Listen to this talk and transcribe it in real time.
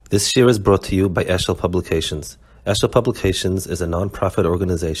This year is brought to you by Eshel Publications. Eshel Publications is a non-profit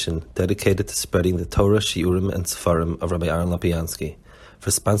organization dedicated to spreading the Torah, Shiurim, and Sefarim of Rabbi Aaron Lapiansky. For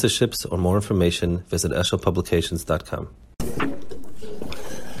sponsorships or more information, visit eshelpublications.com.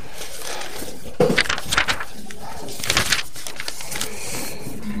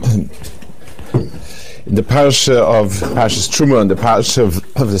 In the parasha of Parashas Terumah and the parasha of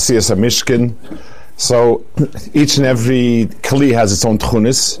the Siyas HaMishkan, so each and every kli has its own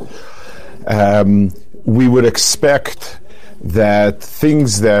tchunis. We would expect that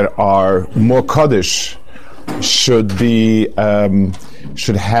things that are more kaddish should have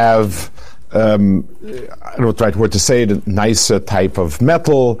I don't know the right word to say it, a nicer type of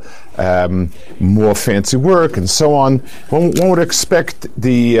metal, more fancy work, and so on. One would expect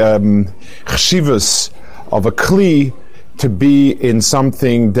the chshivas of a kli to be in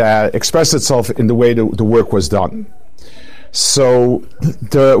something that expresses itself in the way the work was done. So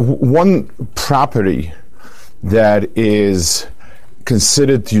the one property that is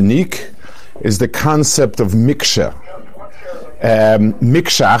considered unique is the concept of miksha.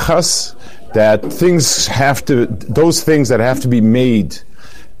 Miksha achas, that those things that have to be made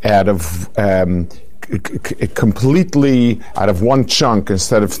out of completely out of one chunk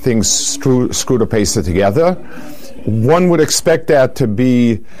instead of things screwed or pasted together. One would expect that to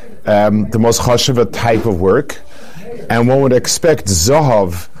be the most chashuva type of work, and one would expect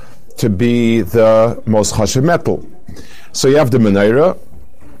zahav to be the most chashuv metal. So you have the Menorah.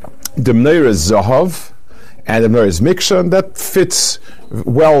 The Menorah is zahav, and the Menorah is miksha, and that fits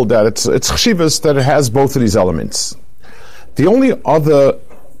well. That it's chshivas that it has both of these elements. The only other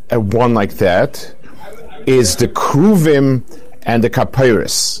one like that is the kruvim and the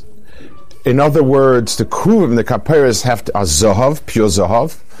kapiris. In other words, the kruvim and the kapiris are zahav, pure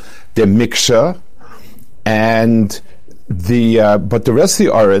zahav, they're miksha, and but the rest of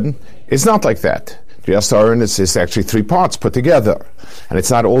the aron is not like that. The rest of the aron is actually three parts put together, and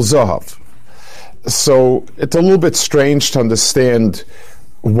it's not all zahav. So it's a little bit strange to understand.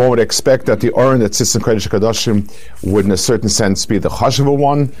 One would expect that the aron that sits in Kodesh HaKadoshim would, in a certain sense, be the chashuva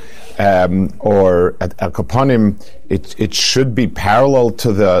one, or at Al Kapanim, it should be parallel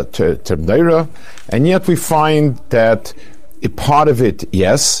to the Menorah, and yet we find that a part of it,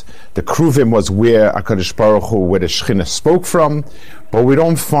 yes, the kruvim was where HaKadosh Baruch Hu, where the Shekhinah spoke from, but we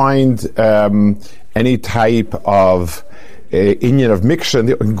don't find any type of inyan of miksha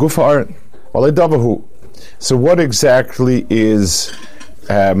in Gufa Aron. So what exactly is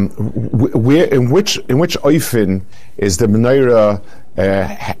where in which oifin is the Menorah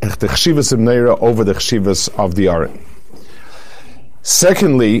the chshivas of Menorah over the chshivas of the Aron?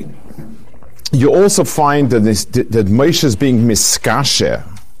 Secondly, you also find that Moshe's being miskasher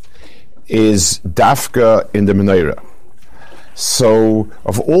is dafka in the Menorah. So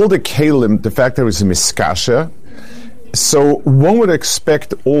of all the kalim, the fact that it was a miskasher, so one would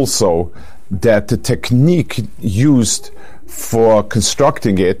expect also that the technique used for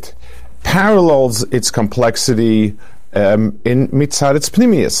constructing it parallels its complexity in mitzad its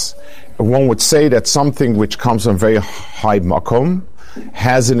pnimius. One would say that something which comes from very high makom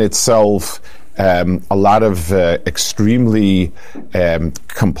has in itself a lot of extremely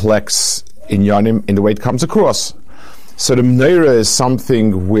complex inyanim in the way it comes across. So the Menorah is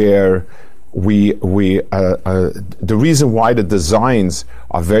something where the reason why the designs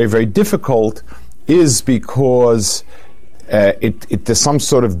are very, very difficult is because there's some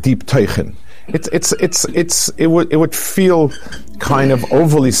sort of deep teichen. It would feel kind of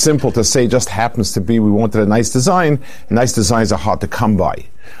overly simple to say just happens to be we wanted a nice design. Nice designs are hard to come by.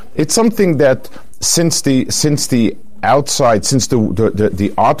 It's something that since the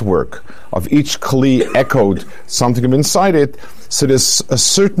artwork of each kli echoed something inside it, so there's a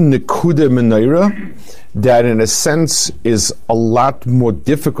certain nekuda Menorah that in a sense is a lot more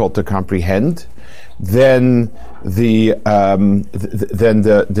difficult to comprehend than the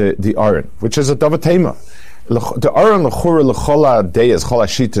Aron, which is a davatema. The Aron l'chura l'chola deyas chola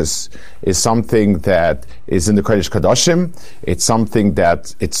shitas is something that is in the Kodesh Kadoshim. It's something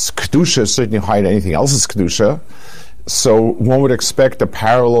that its kedusha is certainly higher than anything else's kedusha. So one would expect a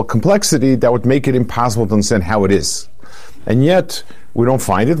parallel complexity that would make it impossible to understand how it is. And yet, we don't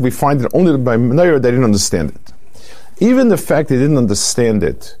find it. We find it only by Menorah they didn't understand it. Even the fact they didn't understand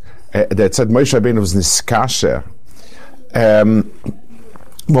it, that said Moshe Rabbeinu was niskasher,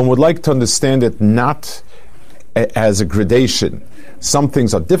 one would like to understand it not as a gradation. Some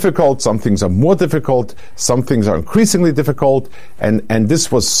things are difficult, some things are more difficult, some things are increasingly difficult, and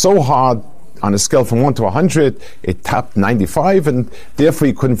this was so hard on a scale from 1 to 100, it topped 95, and therefore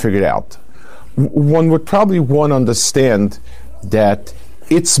you couldn't figure it out. One would probably want to understand that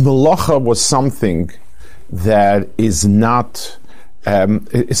its melacha was something that is not,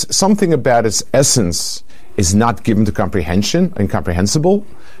 something about its essence is not given to comprehension, incomprehensible,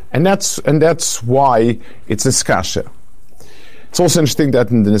 and that's why it's niskasha. It's also interesting that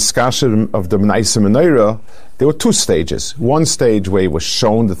in the niskasha of the Maaseh Menorah, there were two stages. One stage where it was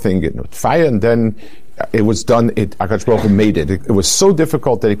shown the thing in fire, and then it was done. Akadosh Baruch Hu made it. It was so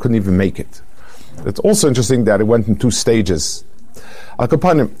difficult that he couldn't even make it. It's also interesting that it went in two stages.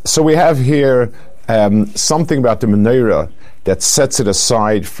 So we have here something about the menorah that sets it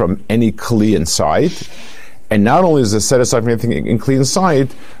aside from any kli inside, and not only is it set aside from anything in kli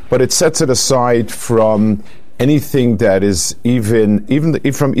inside, but it sets it aside from anything that is even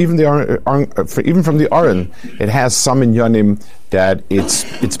from the Aron. It has some inyanim that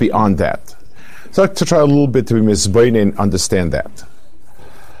it's beyond that. So I'd like to try a little bit to be misbein and understand that.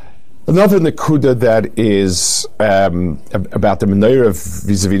 Another nekuda that is about the menorah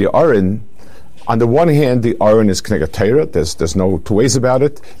vis-a-vis the Aron. On the one hand, the Aron is Kneged Torah. There's no two ways about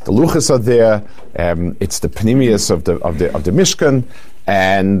it. The luchas are there. It's the pnimius of the Mishkan,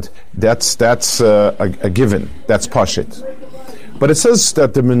 and that's a given. That's pashit. But it says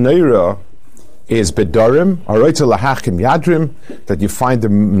that the menorah is bedarim, aroita lahachim yadrim, that you find the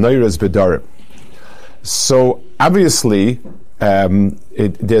menorah is bedarim. So obviously,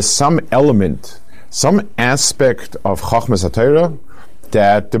 there's some element, some aspect of Chochmas HaTorah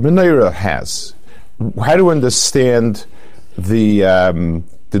that the menorah has. How do we understand the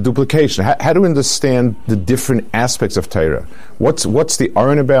duplication? How do we understand the different aspects of Torah? What's the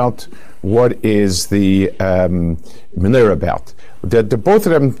Aron about? What is the menorah about? The both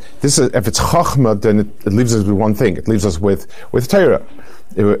of them. This is, if it's Chochma, then it leaves us with one thing. It leaves us with Torah.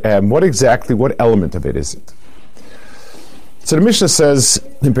 What element of it is it? So the Mishnah says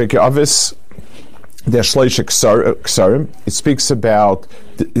in Pirkei Avos, the Shlosh Ksarim, it speaks about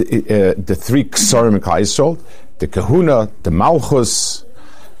the three Ksarim in Klal Yisrael, the Kahuna, the Malchus,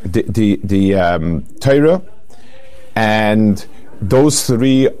 the Torah, and those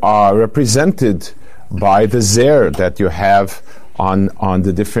three are represented by the Zer that you have on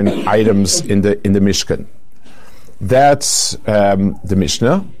the different items in the Mishkan. That's the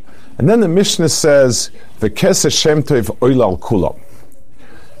Mishnah. And then the Mishnah says, the Keser Shem Tov Oilal Kulam.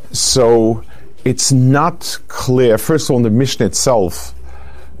 So it's not clear, first of all, in the Mishnah itself.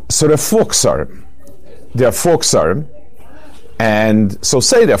 So there are four Ksarim. And so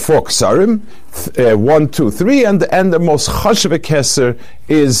say there are four Ksarim, 1, 2, 3, and the most Chashuv Keser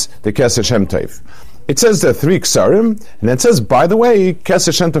is the Keser Shem Tov. It says there are three Ksarim, and it says, by the way,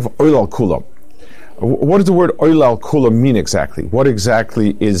 Keser Shem Tov Oilal Kulam. What does the word Oilal Kulam mean exactly? What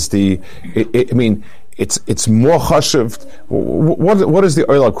exactly is the? It's more chashuv. What does the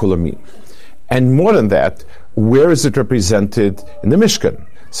Oilal Kulam mean? And more than that, where is it represented in the Mishkan?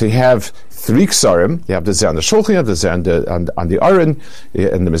 So you have three Ksarim. You have the Zer on the Shulchan, you have the Zer on the Aron,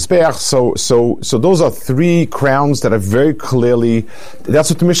 and the Mizbeach. So those are three crowns that are very clearly.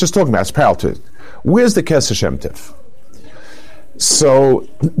 That's what the Mishnah is talking about. It's parallel to it. Where's the Keser Shem Tov? So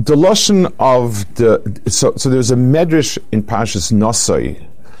the lashon of so there's a medrash in Parshas Nosai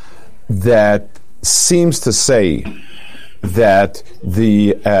that seems to say that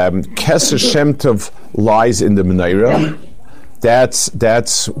the Keser Shem Tov lies in the menorah.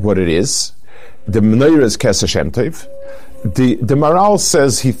 That's what it is. The menorah is Keser Shem Tov. The Maral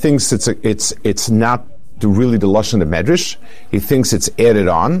says he thinks it's not really the lashon of medrash. He thinks it's added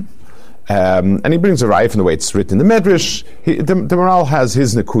on. And he brings a raya from the way it's written in the Medrash. The Maral has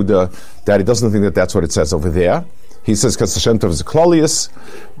his nekuda that he doesn't think that that's what it says over there. He says Keser Shem Tov is a klolius,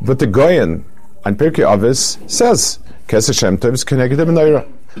 but the Goyen on Pirkei Avos says Keser Shem Tov is connected to Menorah.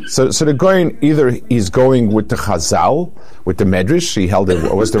 So the Goyen either he's going with the Chazal, with the Medrash, he held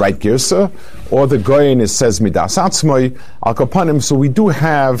it was the right girsa, or the Goyen says Midas Atzmoi Al Kapanim. So we do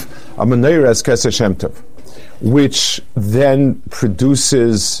have a Menorah as Keser Shem Tov, which then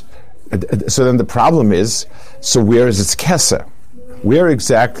produces. So then the problem is, so where is its Keser? Where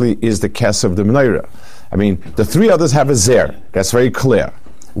exactly is the Keser of the Menorah? I mean, the three others have a Zer. That's very clear.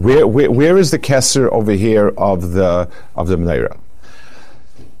 Where is the Keser over here of the Menorah?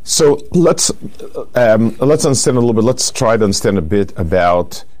 So let's understand a little bit. Let's try to understand a bit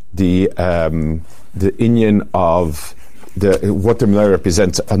about the inyan of what the Menorah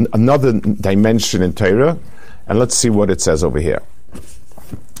represents. Another dimension in Torah, and let's see what it says over here.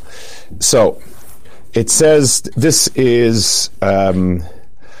 So it says this is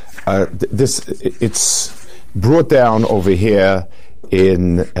it's brought down over here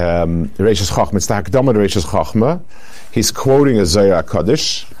in Reishis Chochma. It's the Hakdama to Reishis Chochma. He's quoting a Zohar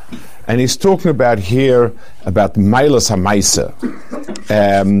Kodesh, and he's talking about here about Mailas HaMaaseh,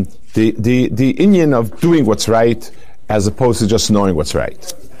 the inyan of doing what's right as opposed to just knowing what's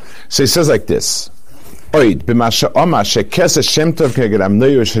right. So he says like this. So he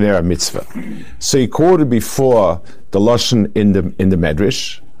quoted before the lashon in the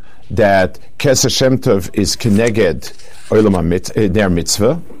Medrash that Keser Shem Tov is keneged their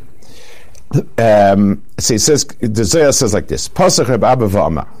mitzvah. So he says, the Zohar says like this: Pasach Reb Abba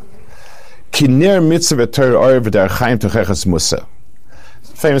v'Ama ki ner mitzvah Torah oyer v'der Chaim tocheches Musa.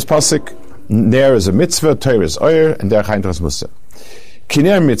 Famous pasuk: Ner is a mitzvah, Torah is oyer, and der Chaim tocheches Musa. Ki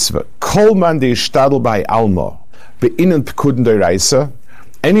ner mitzvah kol man de ishtadel by alma be'innen pekuden deiraisa.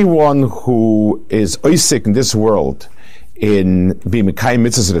 Anyone who is oisik in this world in being mekayim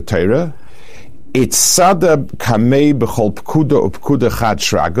mitzvahs of the Torah, it's sada kamei b'chol pekuda upekuda chad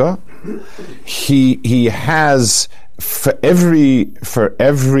shraga. He has for every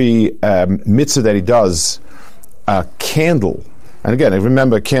mitzvah that he does a candle. And again, I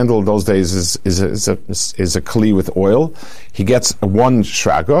remember a candle in those days is a kli with oil. He gets one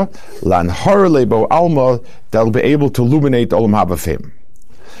shraga lan harlebo alma that'll be able to illuminate olam haba for him.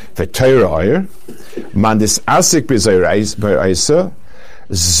 The Torah oyer man dis asik b'zayraisa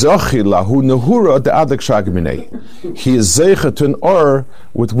zachi lahu nehura de'adak shraga. He is zeicha to an or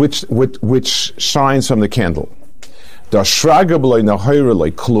with which shines from the candle. Da shraga b'loy nehira loy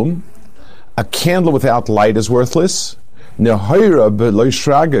klum. A candle without light is worthless. Nehira b'loy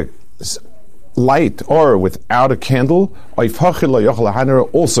shraga, light or without a candle, oifhachi lo yochel hanera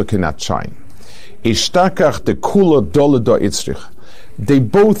also cannot shine. Ishtakach de kula dole da itzrich. They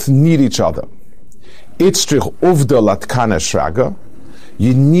both need each other. Itzrich uvda latkana shraga.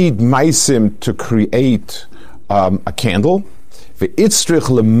 You need maisim to create a candle. Ve'itzrich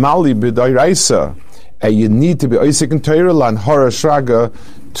lemali b'dayraisa. And you need to be oisik in Torah lan hara shraga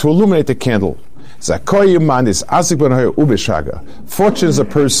to illuminate the candle. Fortune is a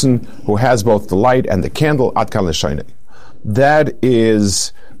person who has both the light and the candle. That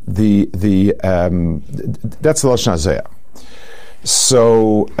is that's the Lashon HaZohar.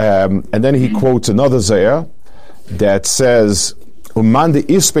 So, and then he quotes another Zohar that says, "Uman de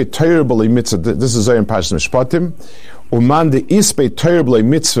ispe Torah b'lei mitzvah." This is Zohar in Parshas Mishpatim. "Uman de ispe Torah b'lei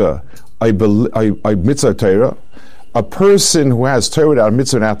mitzvah ay mitzvah Torah." A person who has Torah without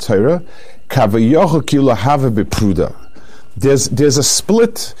mitzvah without Torah. There's a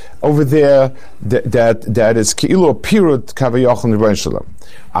split over there that is ki'ilu pirut kavayochel nevoin shalom.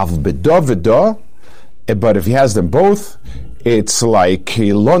 Av bedo vedo, but if he has them both, it's like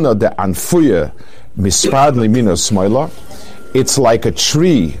kilona de anfuya mispad limino smoila. It's like a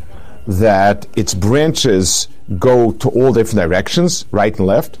tree that its branches go to all different directions, right and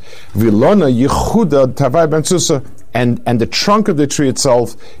left. Vilona yichuda tavai ben susa, and the trunk of the tree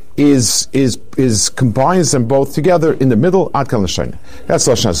itself is combines them both together in the middle. That's Lashon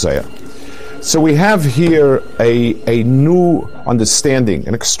HaZohar. So we have here a new understanding,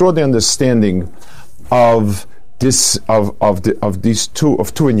 an extraordinary understanding of this of these two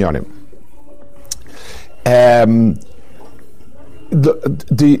inyanim.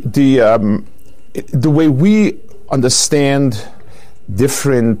 The way we understand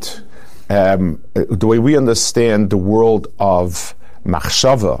different, the way we understand the world of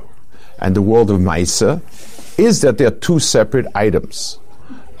machshava and the world of Maaseh is that they are two separate items.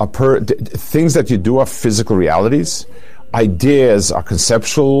 Things that you do are physical realities. Ideas are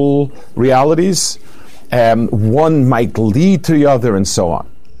conceptual realities. One might lead to the other and so on.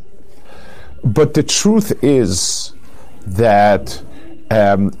 But the truth is that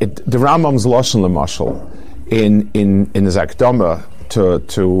the Rambam's Lashon L'mashal in his Akdama to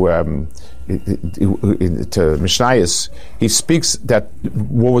Mishnayos, he speaks that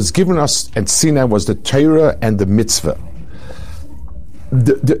what was given us at Sinai was the Torah and the mitzvah.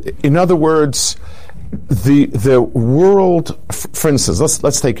 In other words, the world. For instance,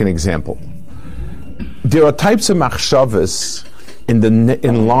 let's take an example. There are types of machshavas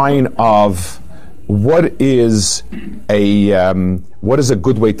in line of what is a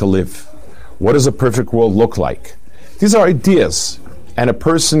good way to live. What does a perfect world look like? These are ideas. And a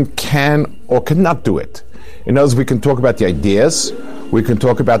person can or cannot do it. In other words, we can talk about the ideas, we can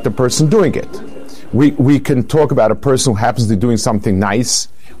talk about the person doing it. We can talk about a person who happens to be doing something nice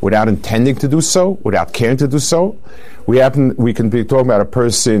without intending to do so, without caring to do so. We can be talking about a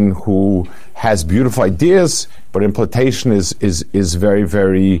person who has beautiful ideas, but implementation is very,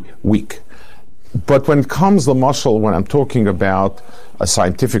 very weak. But when it comes to mashal, when I'm talking about a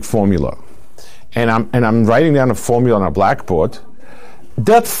scientific formula, and I'm writing down a formula on a blackboard,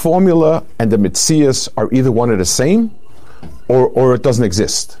 that formula and the mitzias are either one and the same, or it doesn't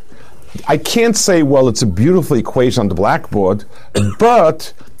exist. I can't say, well, it's a beautiful equation on the blackboard,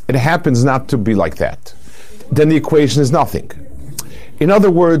 but it happens not to be like that. Then the equation is nothing. In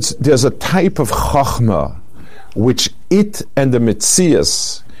other words, there's a type of Chochma which it and the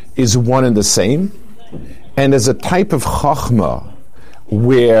Metzias is one and the same, and there's a type of Chochma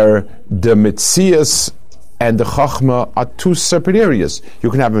where the Metzias and the Chochma are two separate areas. You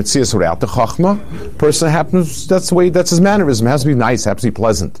can have Metzias without the Chochma. Person happens, that's his mannerism. It has to be nice, it has to be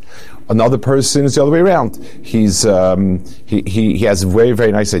pleasant. Another person is the other way around. He has very,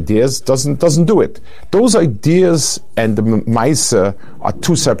 very nice ideas, doesn't do it. Those ideas and the Maaseh are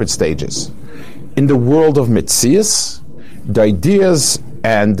two separate stages. In the world of Metzias, the ideas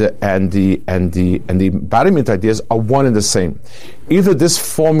and the embodiment ideas are one and the same. Either this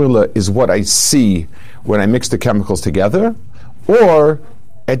formula is what I see when I mix the chemicals together, or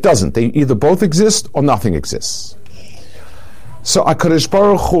it doesn't. They either both exist or nothing exists. So HaKadosh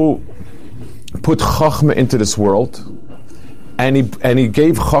Baruch Hu put Chochma into this world, and he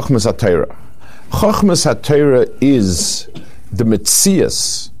gave Chochmas HaTorah. Chochmas HaTorah is the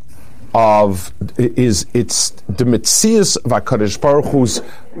Metzias it's the Metzias of HaKadosh Baruch Hu's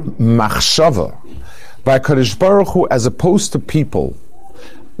machshava. By HaKadosh Baruch Hu, as opposed to people,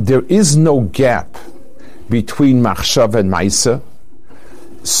 there is no gap between machshava and Maaseh.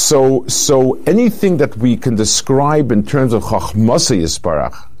 So anything that we can describe in terms of Chochmasa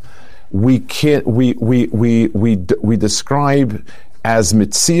Yisbarach, we describe as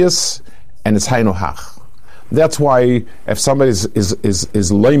Metzias, and it's Hainohach. That's why if somebody is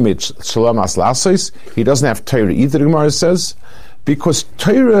loimich shalom aslasos, he doesn't have Torah either, the Gemara says, because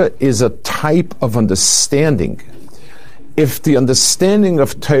Torah is a type of understanding. If the understanding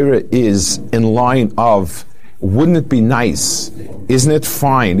of Torah is in line of, wouldn't it be nice? Isn't it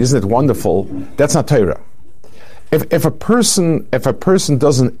fine? Isn't it wonderful? That's not Torah. If a person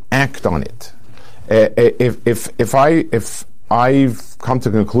doesn't act on it, if I've come to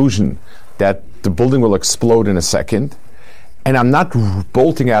the conclusion that the building will explode in a second, and I'm not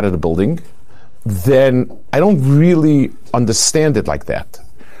bolting out of the building, then I don't really understand it like that.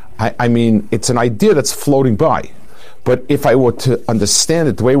 I mean, it's an idea that's floating by. But if I were to understand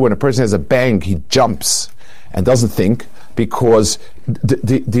it the way when a person has a bang, he jumps and doesn't think, because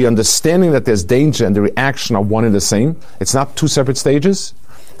the understanding that there's danger and the reaction are one and the same. It's not two separate stages.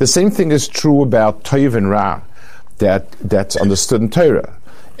 The same thing is true about Toiv and Ra, that's understood in Torah.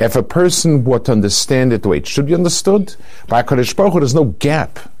 If a person were to understand it the way it should be understood, by HaKadosh Baruch Hu, there's no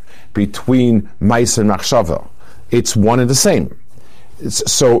gap between Maaseh and Machshava. It's one and the same.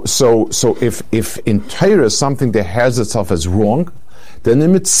 So if in Torah something that has itself as wrong, then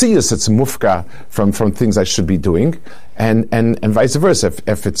in Metzias it's mufka from things I should be doing, and vice versa.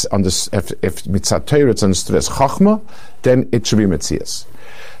 If Mitzat Torah it's understood as Chochma, then it should be Metzias.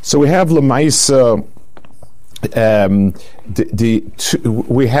 So we have Lemaisa.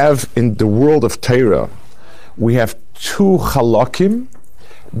 We have in the world of Torah, we have two halakim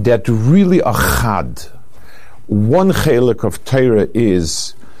that really are chad. One chelak of Torah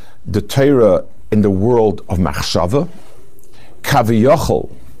is the Torah in the world of machshava, kaviyachol,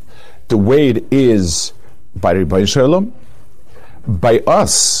 the way it is by Rebbeinu Shalom. By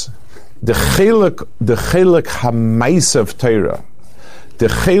us, the chelak hamaisa of Torah, the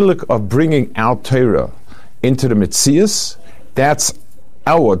chelak of bringing out Torah into the Metzias, that's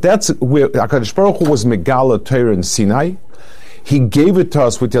where HaKadosh Baruch Hu was Megala Torah in Sinai. He gave it to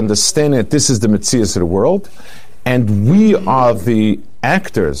us with the understanding that this is the Metzias of the world, and we are the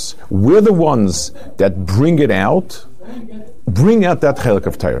actors. We're the ones that bring out that chelak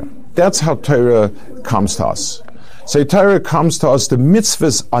of Torah. That's how Torah comes to us. So Torah comes to us, the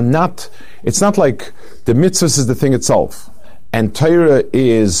mitzvahs are not, it's not like the mitzvahs is the thing itself, and Torah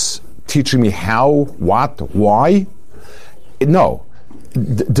is teaching me how, what, why. No.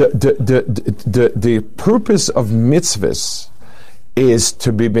 The purpose of mitzvahs is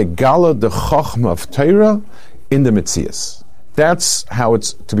to be megala the chochma of Torah in the Metzias. That's how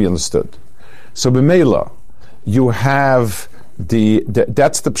it's to be understood. So b'meila, you have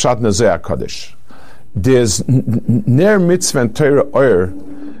that's the pshat nazeh HaKadosh. There's ner mitzvah and Torah oir.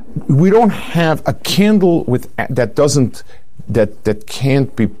 We don't have a candle that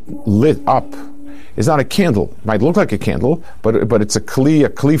can't be lit up. It's not a candle. It might look like a candle, but it's a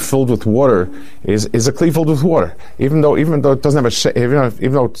kli filled with water is a kli filled with water. Even though it doesn't have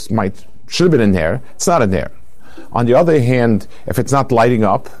even though it should have been in there, it's not in there. On the other hand, if it's not lighting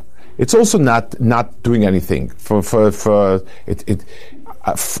up, it's also not doing anything. A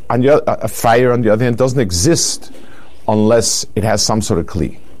fire on the other hand doesn't exist unless it has some sort of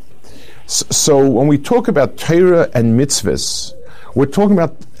kli. So when we talk about Torah and mitzvahs, we're talking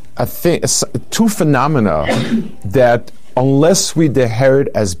about two phenomena that, unless we inherit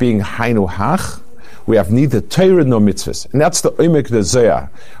as being hainu hach, we have neither Torah nor mitzvahs. And that's the Omek de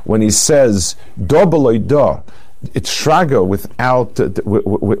Zohar, when he says, do b'loi do, it's shraga without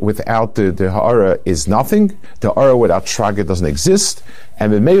the ha'ara is nothing. The ha'ara without shraga doesn't exist.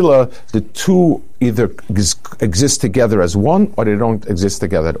 And b'meila, the two either exist together as one, or they don't exist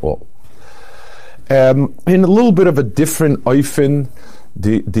together at all. In a little bit of a different oifin,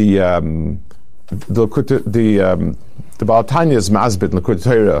 the Baal Tanya is masbit in the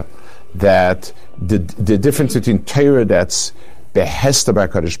Torah that the difference between Torah that's behesta by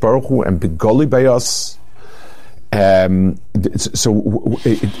Kadosh Baruch Hu and begoli by us. So,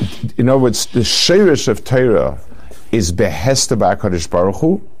 in other words, the sheirish of Torah is behesta by Kadosh Baruch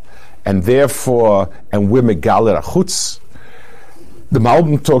Hu, and therefore, and we're megaler achutz. The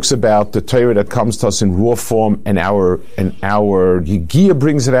Malbim talks about the Torah that comes to us in raw form, and our Yigia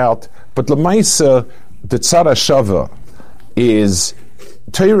brings it out. But Lamaisa, the Tzad HaShava is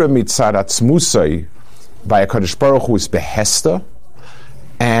Torah mitzad atzmusai by HaKadosh Baruch Hu is behesta,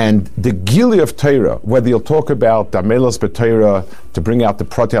 and the Gili of Torah, whether you'll talk about the Amelos b'Torah to bring out the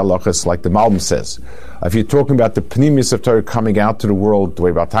Protei Halachas, like the Malbim says, if you're talking about the Pnimis of Torah coming out to the world, the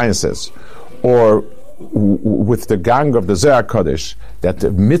way Baal Tanya says, or with the gang of the Zohar Kodesh, that the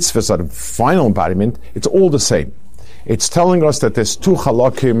mitzvahs are the final embodiment, it's all the same. It's telling us that there's two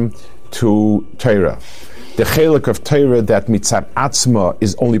halakim to Torah. The chelik of Torah that mitzad atzma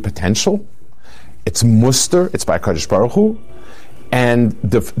is only potential. It's muster, it's by Kadosh Baruch Hu, and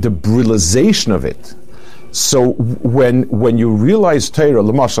the realization of it. So when you realize Torah,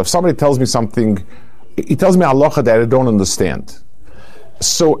 l'mashal, if somebody tells me something, he tells me halacha that I don't understand.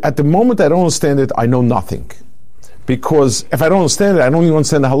 So at the moment I don't understand it, I know nothing. Because if I don't understand it, I don't even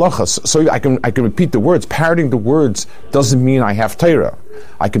understand the halachas. So I can repeat the words. Parroting the words doesn't mean I have Torah.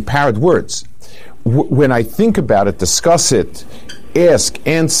 I can parrot words. When I think about it, discuss it, ask,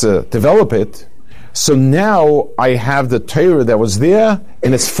 answer, develop it, so now I have the Torah that was there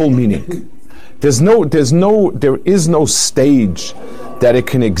in its full meaning. There is no stage that it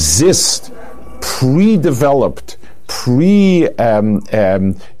can exist pre-developed,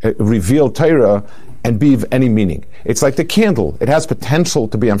 revealed Torah and be of any meaning. It's like the candle. It has potential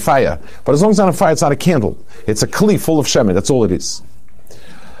to be on fire, but as long as it's not on fire, it's not a candle. It's a kli full of shemen. That's all it is.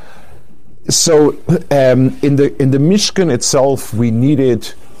 So in the Mishkan itself, we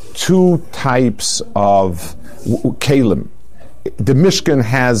needed two types of kalim. The Mishkan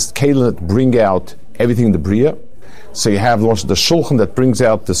has kalim that bring out everything in the Bria. So you have the Shulchan that brings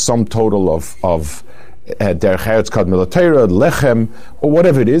out the sum total of Derech Eretz Kad Milatera, Lechem, or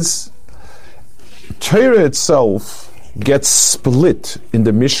whatever it is. Torah itself gets split in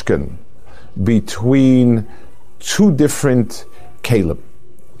the Mishkan between two different kalim.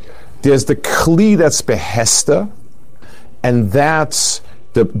 There's the kli that's behesta, and that's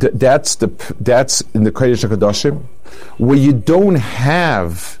in the Kodesh HaKadoshim, where you don't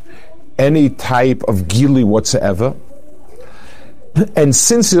have any type of gilui whatsoever. And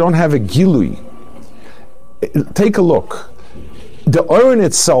since you don't have a gilui, take a look. The Oren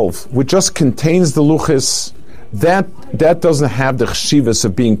itself, which just contains the luchis, that doesn't have the chshivas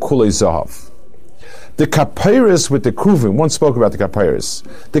of being kulei zahav. The kapeiros with the kruvim, one spoke about the kapeiros.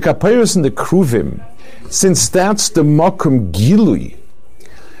 The kapeiros and the kruvim, since that's the makom gilui,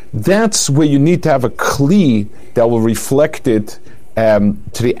 that's where you need to have a kli that will reflect it to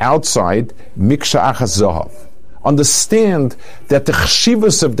the outside, miksha achas zahav. Understand that the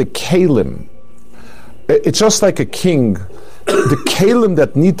chshivas of the kalim, it's just like a king. The kalim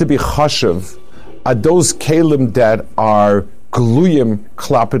that need to be chashav are those kalim that are gluyim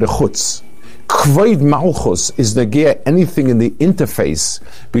klape de chutz. Kvoid malchus is negea anything in the interface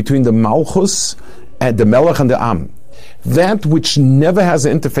between the malchus and the melech and the am. That which never has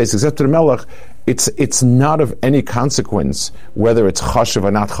an interface except to the melech, it's not of any consequence whether it's chashav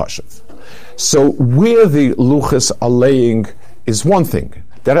or not chashav. So where the luchas are laying is one thing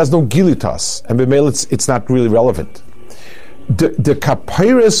that has no gilitas, and b'meil it's not really relevant. The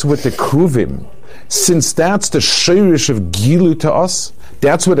kapeiros with the kruvim, since that's the sheirish of gilu to us,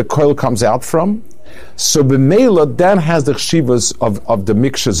 that's where the coil comes out from. So b'meila, that has the chshivas of the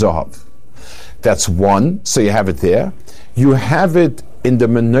miksha zahav. That's one, so you have it there. You have it in the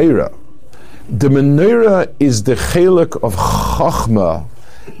menorah. The menorah is the chelik of Chochma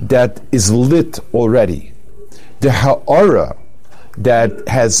that is lit already. The ha'ara that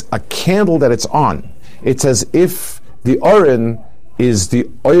has a candle that it's on. It's as if the oren is the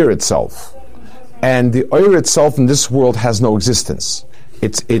oyer itself. And the oyer itself in this world has no existence.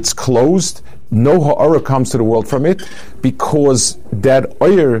 It's closed. no ha'ara comes to the world from it, because that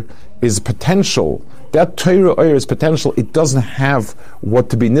oyer is potential. That Torah oyer is potential. It doesn't have what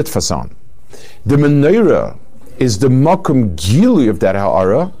to be nitfas on. The Menorah is the makom gilui of that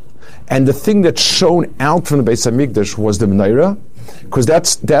ha'ara, and the thing that's shown out from the Beis Hamikdash was the Menorah, because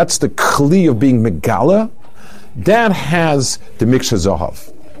that's the kli of being megala. That has the miksha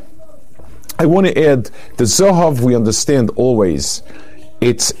zahav. I want to add the zahav. We understand always.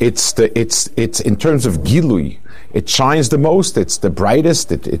 It's in terms of gilui. It shines the most. It's the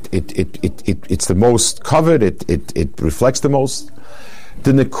brightest. It's the most covered. It reflects the most.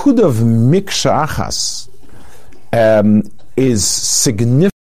 The nekud of miksha achas is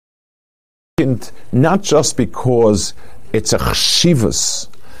significant, not just because it's a chshivus.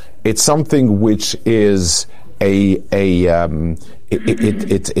 It's something which is it's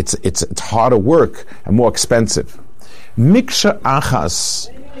harder work and more expensive. Miksha achas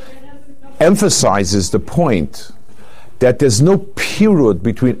emphasizes the point that there's no period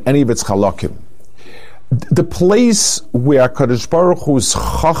between any of its halakim. The place where Kadosh Baruch Hu's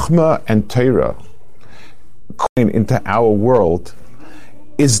Chochma and Torah come into our world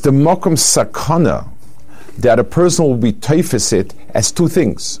is the makom sakana, that a person will be teifes it as two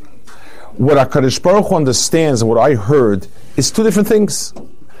things. What HaKadosh Baruch Hu understands and what I heard is two different things.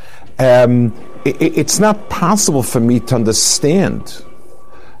 It's not possible for me to understand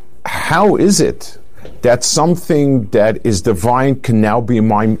how is it that something that is divine can now be in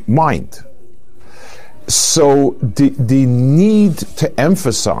my mind. So the need to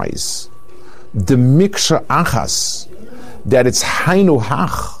emphasize the miksha achas, that it's hainu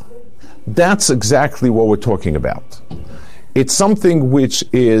hach, that's exactly what we're talking about. It's something which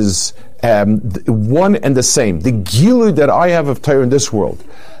is one and the same. The gilu that I have of Torah in this world,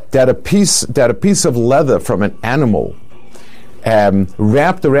 that a piece of leather from an animal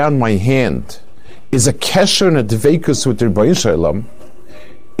wrapped around my hand is a kesher and a dveikus with the Rebbeinu Shalom,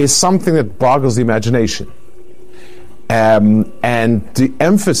 is something that boggles the imagination. And the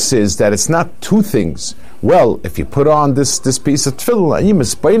emphasis that it's not two things. Well, if you put on this piece of tefillin and you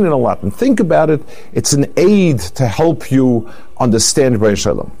misplain it a lot and think about it, it's an aid to help you understand Rebbeinu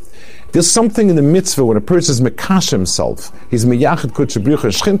Shalom. There's something in the mitzvah when a person is mekash himself, he's meyachid kutche brucha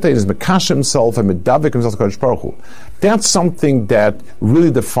shchinte, he's mekash himself and medavik himself to Kadosh Baruch Hu. That's something that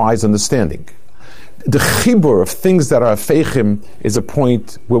really defies understanding. The chibur of things that are feichim is a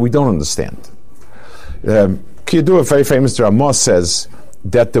point where we don't understand. Kiyadu, a very famous Ramah, says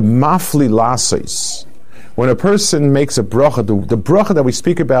that the mafli lasos, when a person makes a bracha, the bracha that we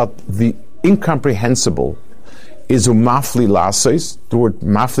speak about, the incomprehensible, is umafli lasos. The word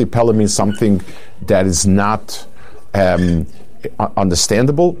mafli pella means something that is not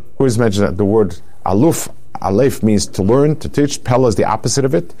understandable. Who's mentioned the word aluf? Aleph means to learn, to teach. Pella is the opposite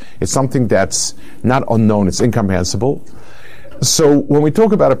of it. It's something that's not unknown, it's incomprehensible. So when we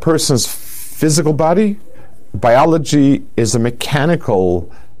talk about a person's physical body, biology is a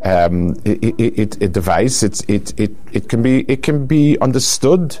mechanical device. It can be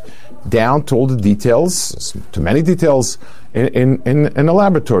understood down to all the details, to many details in a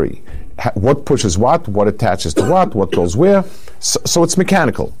laboratory. What pushes what attaches to what goes where. So it's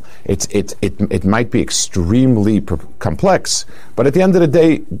mechanical. It might be extremely complex, but at the end of the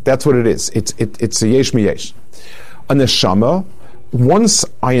day, that's what it is. It's a yesh mi yesh. A neshama, once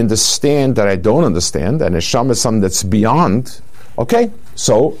I understand that I don't understand, and neshama is something that's beyond, okay,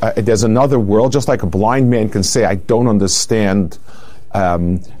 so there's another world, just like a blind man can say, I don't understand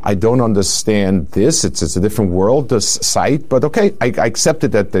this, it's a different world, this sight, but okay, I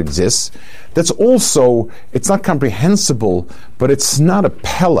accepted that exists. That's also, it's not comprehensible, but it's not a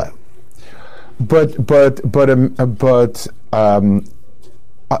pella. But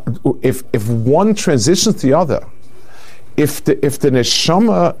if one transitions to the other, if the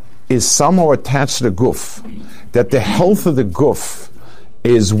neshama is somehow attached to the guf, that the health of the guf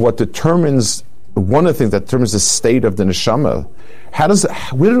is what determines, one of the things that determines the state of the neshama,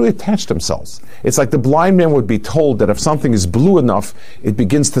 where do they attach themselves? It's like the blind man would be told that if something is blue enough, it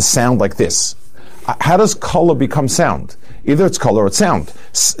begins to sound like this. How does color become sound? Either it's color or it's sound.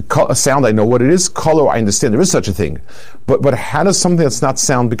 Sound, I know what it is. Color, I understand there is such a thing. But how does something that's not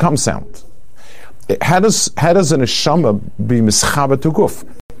sound become sound? How does a neshama be mischaber to guf?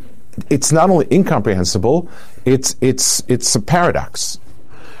 It's not only incomprehensible, it's a paradox.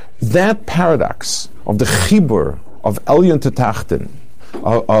 That paradox of the chibur of elyon to tachten,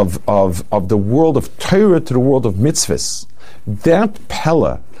 of the world of Torah to the world of mitzvahs, that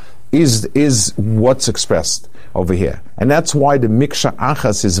pella is what's expressed over here. And that's why the miksha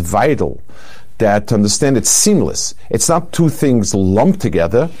achas is vital, that to understand it's seamless. It's not two things lumped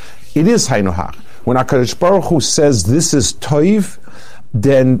together. It is Hainohach. When HaKadosh Baruch Hu says this is Toiv,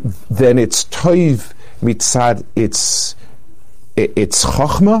 then it's Toiv mitzad, it's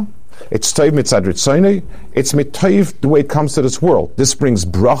Chochma, it's Toiv mitzad Ritzoinei, it's Toiv the way it comes to this world. This brings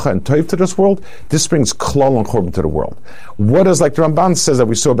bracha and Toiv to this world, this brings Klal and Chorban to the world. What is, like the Ramban says that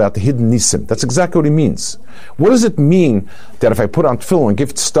we saw about the hidden Nisim, that's exactly what he means. What does it mean that if I put on tefillin and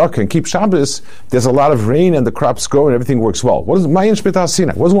give tzedakah and keep Shabbos, there's a lot of rain and the crops grow and everything works well? What is Mayin Shmita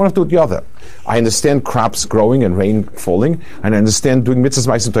Hasina? What does one have to do with the other? I understand crops growing and rain falling, and I understand doing mitzvahs,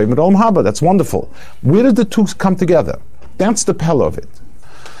 ma'asim tovim, and olam haba. That's wonderful. Where did the two come together? That's the pella of it.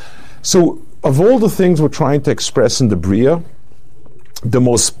 So, of all the things we're trying to express in the Bria, the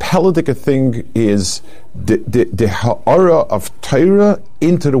most pelladic thing is the ha'ara of Torah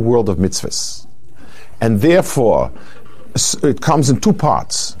into the world of mitzvahs. And therefore, it comes in two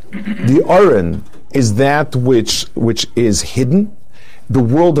parts. The Aron is that which is hidden. The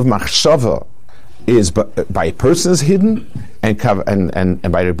world of Machshava is by a person is hidden, and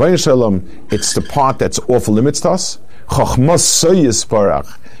by Rebbeinu Shalom, it's the part that's off limits to us. Chochma Soyis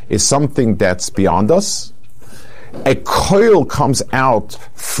Barach is something that's beyond us. A coil comes out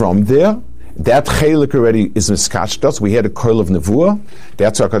from there. That chelik already is miskatched us. We had a coil of nevuah.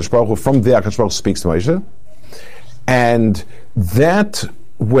 That's HaKadosh Baruch Hu. From there, HaKadosh Baruch Hu speaks to Moshe. And that,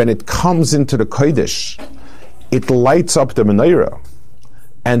 when it comes into the Kodesh, it lights up the Menorah.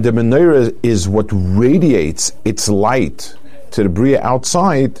 And the Menorah is what radiates its light to the Bria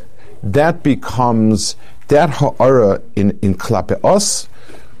outside. That becomes, that ha'ara in Klape Os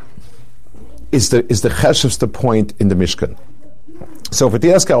is the cheshivste point in the Mishkan. So if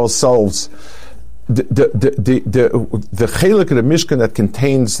we ask ourselves, the chelik of the Mishkan that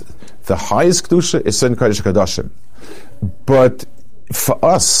contains the highest kedusha is Son Kodesh HaKadoshim. But for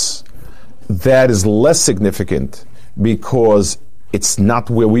us, that is less significant because it's not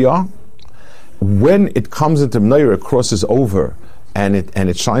where we are. When it comes into Menorah, it crosses over and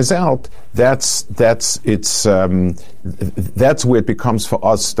it shines out. That's where it becomes for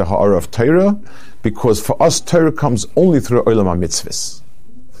us the ha'ara of Torah, because for us Torah comes only through Olam HaMitzvahs.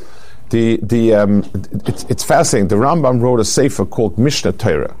 It's fascinating. The Rambam wrote a sefer called Mishnah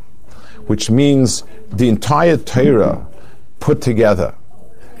Torah, which means the entire Torah put together.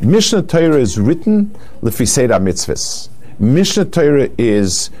 Mishnah Torah is written lefi Seder mitzvahs. Mishnah Torah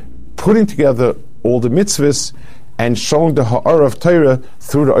is putting together all the mitzvahs and showing the ha'ara of Torah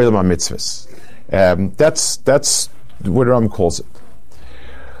through the Olam HaMitzvahs. That's what Rambam calls it.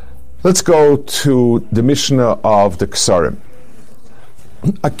 Let's go to the Mishnah of the Keserim.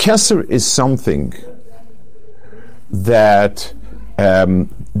 A Keser is something that a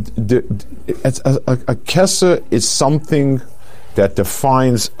Keser is something that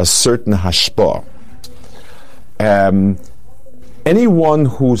defines a certain hashpah. Anyone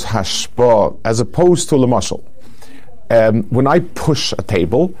who's hashpah, as opposed to lamashal, when I push a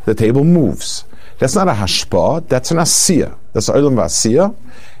table, the table moves. That's not a hashpah, that's an asiyah. That's olam v'asiyah.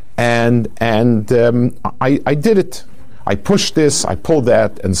 And I did it. I pushed this, I pulled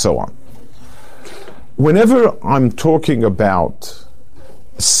that, and so on. Whenever I'm talking about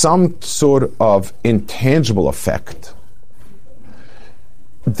some sort of intangible effect,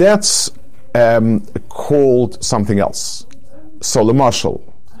 that's called something else. So, l'mashal,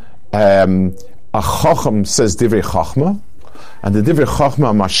 a chacham says divrei chachma, and the divrei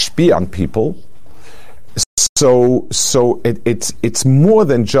chachma mashpi on people. So it's more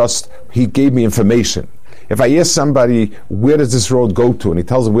than just he gave me information. If I ask somebody, where does this road go to, and he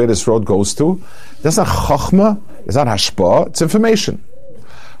tells me where this road goes to, that's not chachma, it's not hashpah, it's information.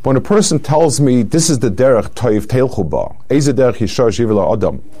 When a person tells me, this is the derech toiv teilchu ba, eze derech yishar shivila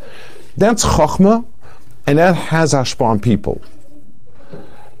adam, that's chachma, and that has hashpah on people.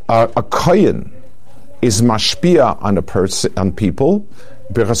 A kohen is mashpia on a person, on people.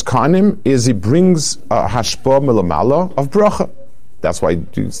 Birchas Kohanim is he brings a hashpah melamala of bracha. That's why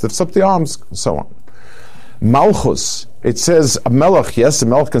he lifts up the arms, and so on. Malchus, it says a melech. Yes, a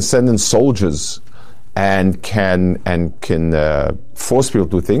melech can send in soldiers and can force people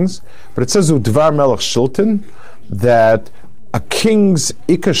to do things. But it says udvar melech shilton, that a king's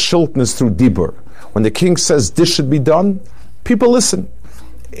ikar shilton is through dibur. When the king says this should be done, people listen.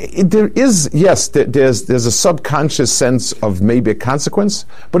 There's a subconscious sense of maybe a consequence,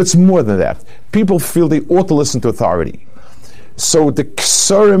 but it's more than that. People feel they ought to listen to authority. So the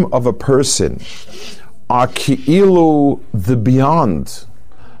kserim of a person are ki'ilu, the beyond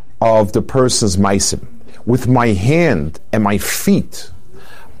of the person's maisim. With my hand and my feet,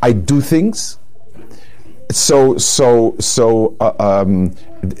 I do things. So the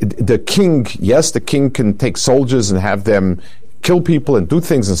king, yes, the king can take soldiers and have them kill people and do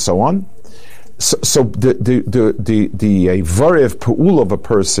things and so on. So the varev pe'ul of a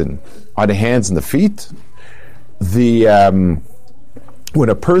person are the hands and the feet. When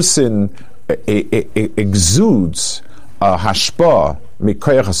a person exudes hashpa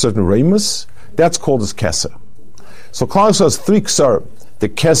mikoyach a certain remus, that's called as keser. So Klaus has three ksar: the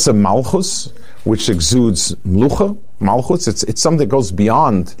keser malchus, which exudes mlucha, malchus. It's something that goes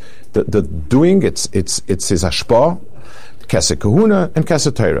beyond the doing. It's his hashpa, keser kahuna, and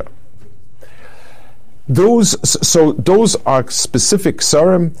keser Torah. Those are specific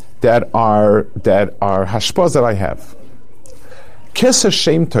ksarim that are hashpas that I have. Keser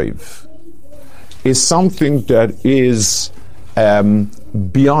Shem Tov is something that is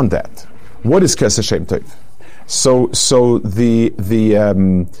beyond that. What is Keser Shem Tov? So the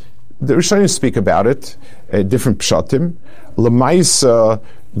Rishonim speak about it, different pshatim. L'maisa,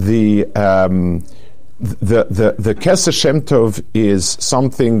 the Keser Shem Tov is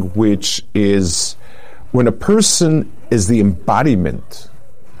something which is when a person is the embodiment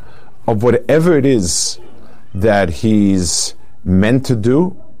of whatever it is that he's meant to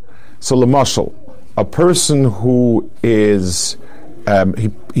do. So, l'mashal, a person who is he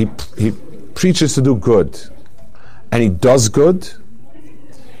preaches to do good, and he does good,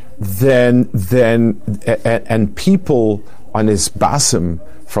 then and people on his basim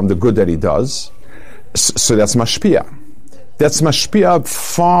from the good that he does. So that's mashpia. That's mashpia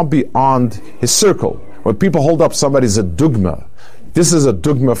far beyond his circle. When people hold up somebody as a dugma, this is a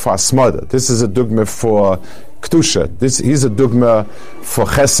dugma for asmada. This is a dugma for kedusha. He's a dugma for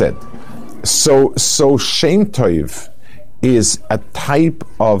chesed. So Shem Tov is a type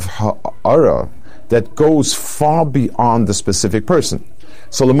of ha'ara that goes far beyond the specific person.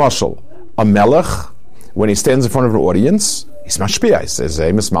 So l'mashal, a melech, when he stands in front of an audience, he's mashpia. He says,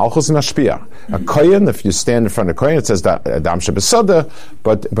 "Emes malchus mashpia." A kohen, if you stand in front of a kohen, it says that Adam shebesada.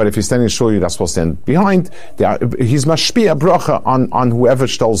 But if you're standing shul, you're not supposed to stand behind. He's mashpia bracha on whoever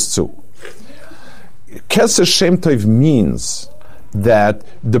shtolz to. Keser Shem Tov means that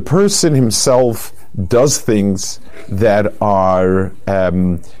the person himself does things that are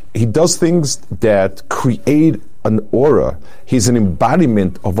he does things that create an aura. He's an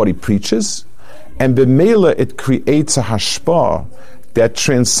embodiment of what he preaches. And b'meila, it creates a hashpah that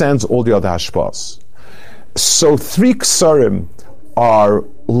transcends all the other hashpahs. So 3 ksarim are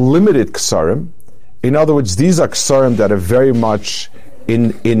limited ksarim. In other words, these are ksarim that are very much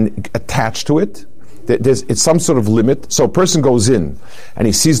in attached to it. It's some sort of limit. So a person goes in and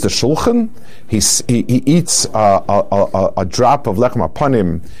he sees the shulchan. He eats a drop of lechem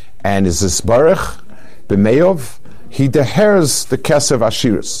apanim and is isbarech b'meov. He dehers the keser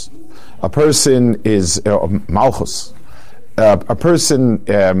ashiris. A person is malchus. A person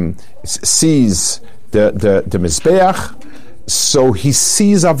sees the mizbeach, so he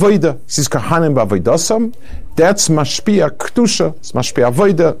sees avoida. He sees kahanim b'avoidasam. That's mashpia kedusha. It's mashpia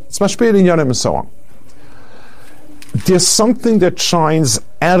avoida. It's mashpia inyanim and so on. There's something that shines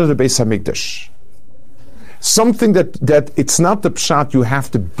out of the Beis Hamikdash. Something that it's not the pshat. You have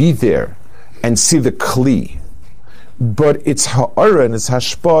to be there and see the kli. But its ha'ara and its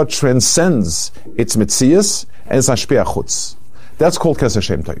hashpah transcends its mitzias and its hashpia chutz. That's called Keser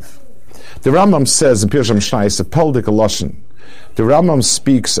Shem Tov. The Rambam says in Pirush Mishnah, it's a peldik lashon. The Rambam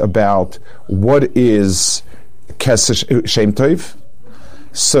speaks about what is Keser Shem Tov.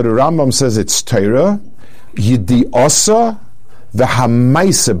 So the Rambam says it's Torah, Yidi'asa,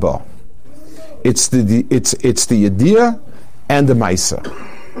 v'hamaiseba. It's the Yidiyah and the Maaseh.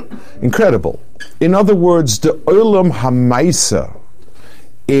 Incredible. In other words, the Olam HaMaaseh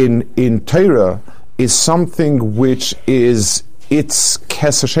in Torah is something which is its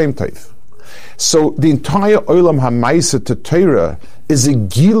Keser Shem Tov. So the entire Olam HaMaaseh to Torah is a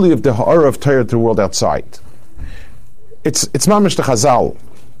gili of the ha'ara of Torah to the world outside. It's mamish the Chazal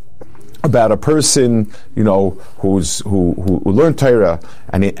about a person, who learned Torah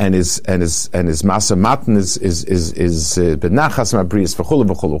and his Maaseh matan is benachas mabris v'chulu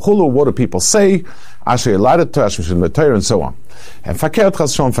v'chulu v'chulu. What do people say? Asher yeladet Torah, Asher shel Torah, and so on. And fakert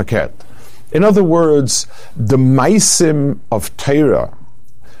chas shon fakert. In other words, the maisim of Torah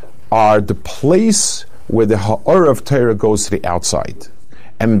are the place where the ha'ara of Torah goes to the outside,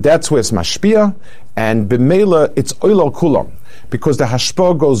 and that's where it's mashpia. And b'meila, it's oilal kulam. Because the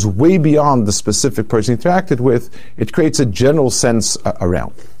hashpah goes way beyond the specific person interacted with, it creates a general sense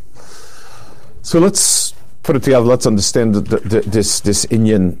around. So let's put it together. Let's understand this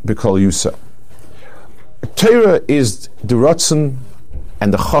inyan b'kol yusa. Torah is the ratzon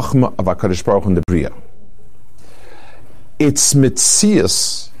and the chochma of HaKadosh Baruch Hu and the Bria. Its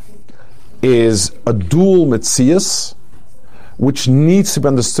mitzias is a dual mitzias, which needs to be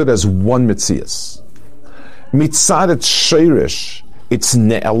understood as one Metzias. Mitzad et Sheirish, it's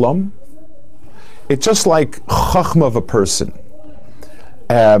Ne'elam. It's just like Chochma of a person.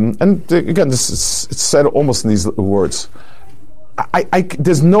 And again, it's said almost in these words.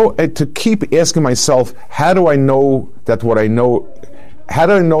 There's no, to keep asking myself, how do I know that what I know, how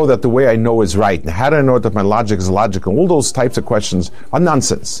do I know that the way I know is right? And how do I know that my logic is logical? All those types of questions are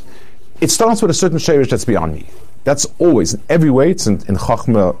nonsense. It starts with a certain shayrish that's beyond me. That's always, in every way, it's in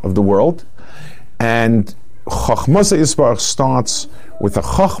Chochma of the world. And Chochma Yisbarach starts with a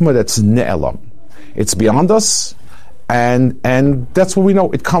Chochma that's ne'elam. It's beyond us, and that's what we know.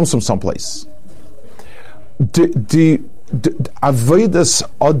 It comes from someplace. The Avodas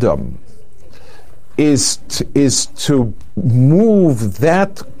Adam is to move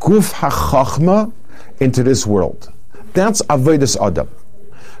that Guf HaChochma into this world. That's Avodas Adam.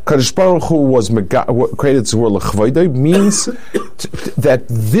 Kadosh Baruch Hu created this world L'chvoidei means that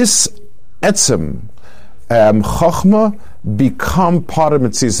this etzem Chochma become part of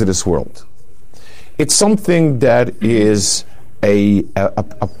Metzias of this world. It's something that is a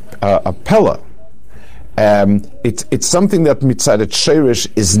pella. It's something that mitzad sheirish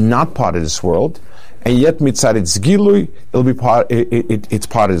is not part of this world, and yet mitzad its gilui, it'll be part. It's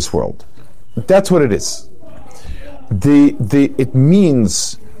part of this world. That's what it is. It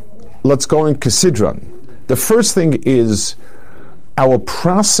means, let's go in Kesidron. The first thing is our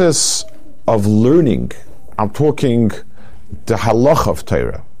process of learning. I'm talking the halacha of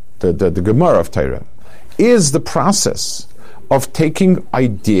Torah, the Gemara of Torah, is the process of taking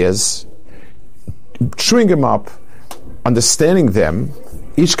ideas, chewing them up, understanding them,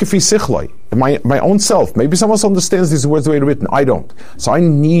 each kefi sichloi, my own self. Maybe someone else understands these words the way they're written. I don't. So I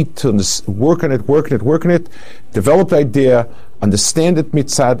need to work on it, develop the idea, understand it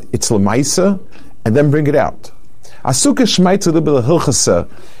mitzad, it's lemaisa, and then bring it out. Asuka shmaitza libel hilchasa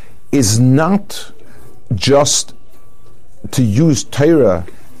is not just to use Torah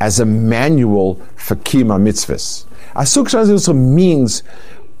as a manual for kima mitzvahs. Asuk also means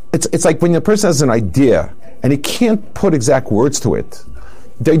it's like when a person has an idea and he can't put exact words to it.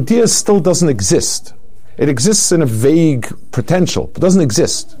 The idea still doesn't exist. It exists in a vague potential, but doesn't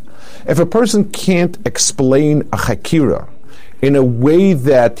exist. If a person can't explain a chakira in a way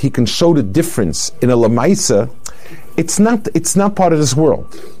that he can show the difference in a lamaisa, it's not part of this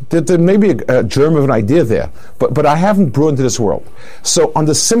world. There may be a germ of an idea there, but I haven't brought into this world. So on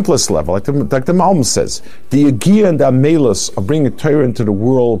the simplest level, like the Malm says, the Yagia and the Amelis are bringing Torah into the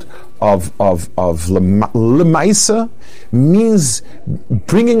world of Lemaisa means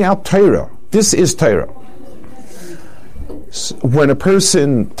bringing out Torah. This is Torah. So when a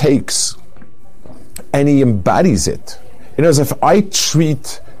person takes and he embodies it, you know, as if I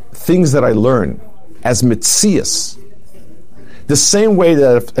treat things that I learn as mitzias, the same way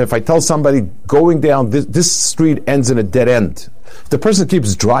that if I tell somebody going down this street ends in a dead end, if the person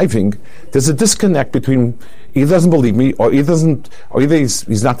keeps driving, there's a disconnect between he doesn't believe me, or either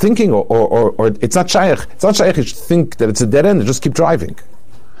he's not thinking, or it's not shaykh. It's not shaykh. He should think that it's a dead end and just keep driving.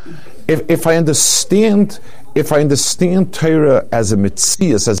 If I understand Torah as a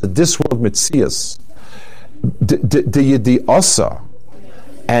mitzias, as a this world mitzias, the yedi'asa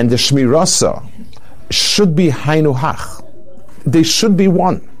and the shmirasa should be hainu hach. They should be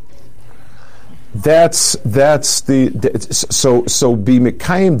one. That's so be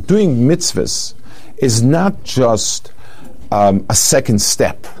mekayim, doing mitzvahs is not just a second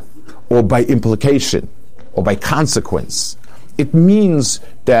step, or by implication, or by consequence. It means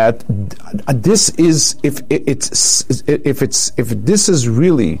that this is if this is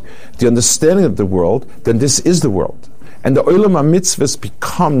really the understanding of the world, then this is the world, and the olam mitzvahs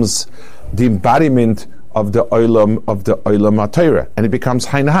becomes the embodiment of the olam HaTorah, and it becomes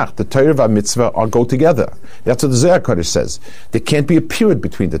hainach. The Torah and mitzvah go together. That's what the Zohar Kodesh says. There can't be a period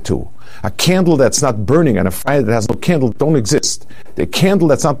between the two. A candle that's not burning and a fire that has no candle don't exist. The candle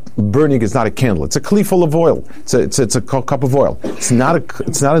that's not burning is not a candle. It's a kli full of oil. It's a cup of oil. It's not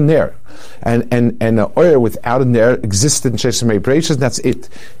a ner. And an oil without a ner existed in Sheshem Ebreshis, and that's it.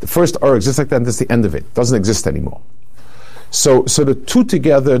 The first oil exists like that, and that's the end of it. It doesn't exist anymore. So the two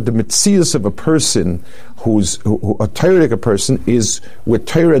together, the mitzias of a person who's a Torah person is with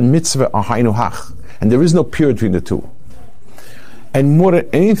Torah and mitzvah are hainu hach, and there is no period between the two. And more than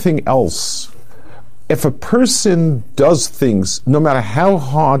anything else, if a person does things, no matter how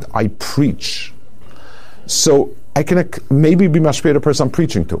hard I preach, so I can maybe be mashpeh the person I'm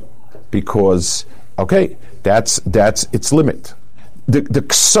preaching to, because that's its limit. The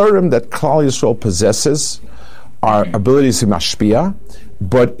kserim that Klal Yisrael possesses are abilities to mashpia,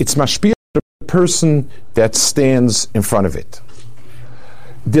 but it's mashpia the person that stands in front of it.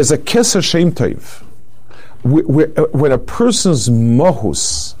 there's a Keser Shaim Tov. When a person's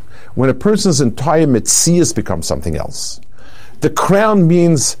mohus, when a person's entire metzias becomes something else, the crown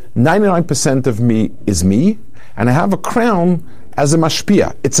means 99% of me is me, and I have a crown as a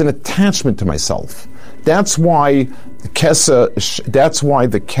mashpia. It's an attachment to myself. That's why the Keser. That's why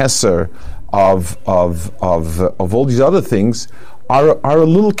the Keser of all these other things are a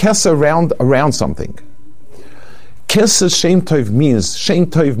little Keser around something. Keser Shaim Tov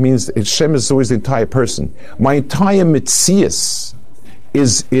means Shem is always the entire person. My entire mitzias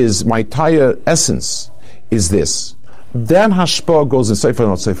is my entire essence is this. Then hashpah goes in Sefer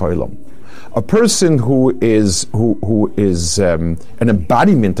not Sefer Olam. A person who is an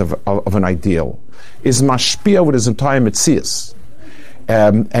embodiment of an ideal is mashpia with his entire mitzias.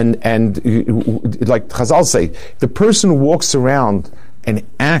 And like Chazal say, the person who walks around and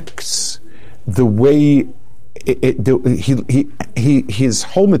acts the way his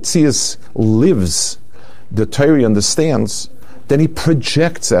whole mitzias lives, the Torah understands, then he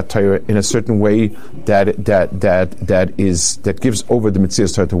projects that Torah in a certain way that gives over the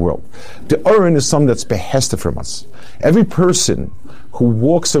mitzias Torah to the world. The Oren is something that's behested from us. Every person who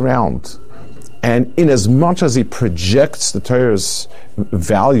walks around and in as much as he projects the Torah's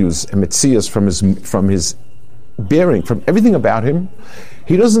values and mitzias from his bearing, from everything about him,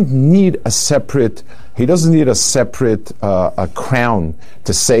 he doesn't need a separate crown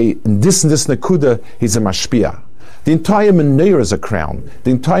to say in this nekuda he's a mashpia. The entire Menorah is a crown.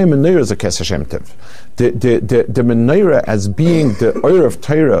 The entire Menorah is a Keser Shem Tov. The Menorah as being the oil of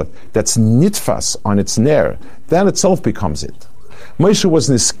Torah that's nitfas on its ner, that itself becomes it. Moshe was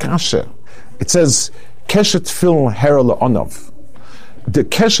niskasha. It says Keshet Tefillin Hera Le'onav. The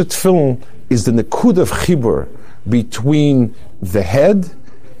Keshet Tefillin is the nekud of chibur between the head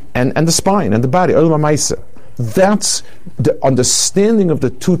and the spine and the body. Olam Maaseh. That's the understanding of the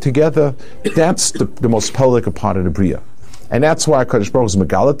two together. That's the most public part of the Bria. And that's why HaKadosh Baruch Hu is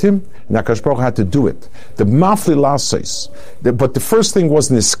Megalatim, and HaKadosh Baruch Hu had to do it. The Mafli Lasos. But the first thing was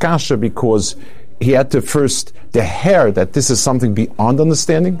Niskasha because he had to first the hair that this is something beyond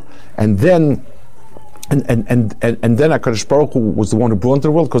understanding, and then HaKadosh Baruch Hu was the one who brought into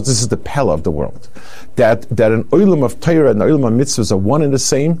the world because this is the Pella of the world. That an oilam of Torah and an oilam of mitzvahs are one and the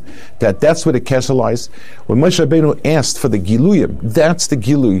same. That's where the Keser lies. When Moshe Rabbeinu asked for the Giluyim, that's the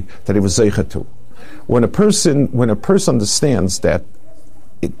Gilui that he was zeicha to. When a person understands that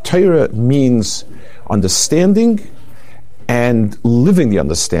Torah means understanding and living the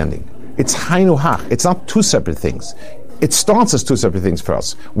understanding, it's hainu hach. It's not two separate things. It starts as two separate things for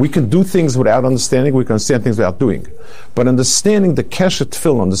us. We can do things without understanding. We can understand things without doing. But understanding the Kesher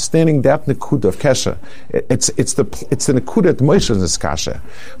Tefillin, understanding that Nekuda of Kesher, it's the Nekuda at Moshe is Kasher.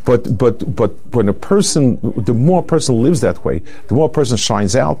 But when the more a person lives that way, the more a person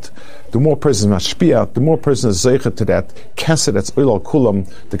shines out, the more a person is mashpia, the more a person is zeicha to that Kesher that's Oil Kulam,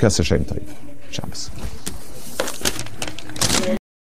 the Kesher Shem Tov. Shabbos.